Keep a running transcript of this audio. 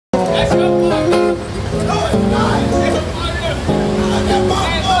What's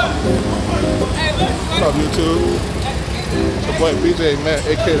up, YouTube? It's your boy BJ, man,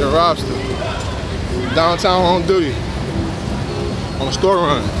 aka the Robster. Downtown on duty. On a store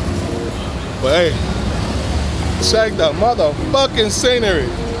run. But hey, check the motherfucking scenery.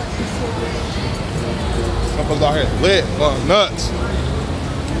 Motherfuckers out here lit, going nuts.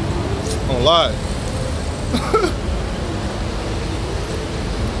 On live.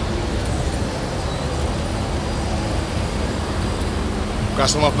 Got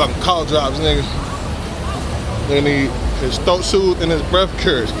some motherfucking call drops, nigga. Nigga need his throat soothed and his breath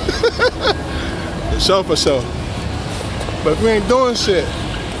cured. For sure. But if we ain't doing shit,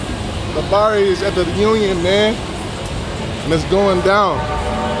 the bar is at the Union, man. And it's going down.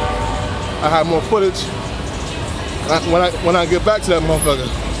 I have more footage when I get back to that motherfucker.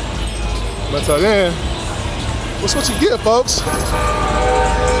 But until then, what's what you get, folks?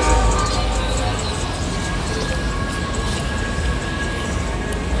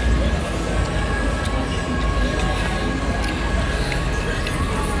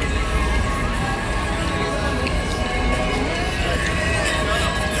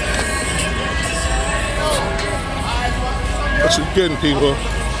 What you getting, people?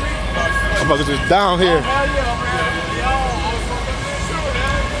 Motherfuckers just down here.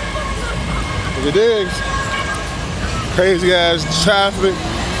 Look at this. Crazy ass traffic.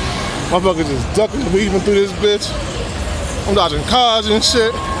 Motherfuckers just ducking, weaving through this bitch. I'm dodging cars and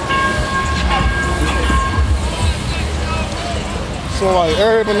shit. So like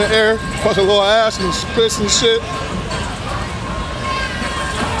herb in the air, punch a little ass and spits and shit.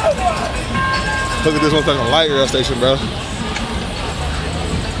 Look at this motherfucking light rail station, bro.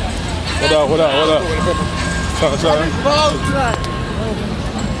 What up, what up, what up? Sorry.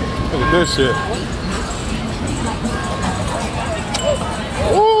 Look at this shit.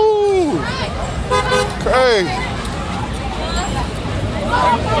 Ooh! Crazy.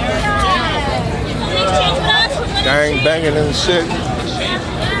 Gang banging and shit.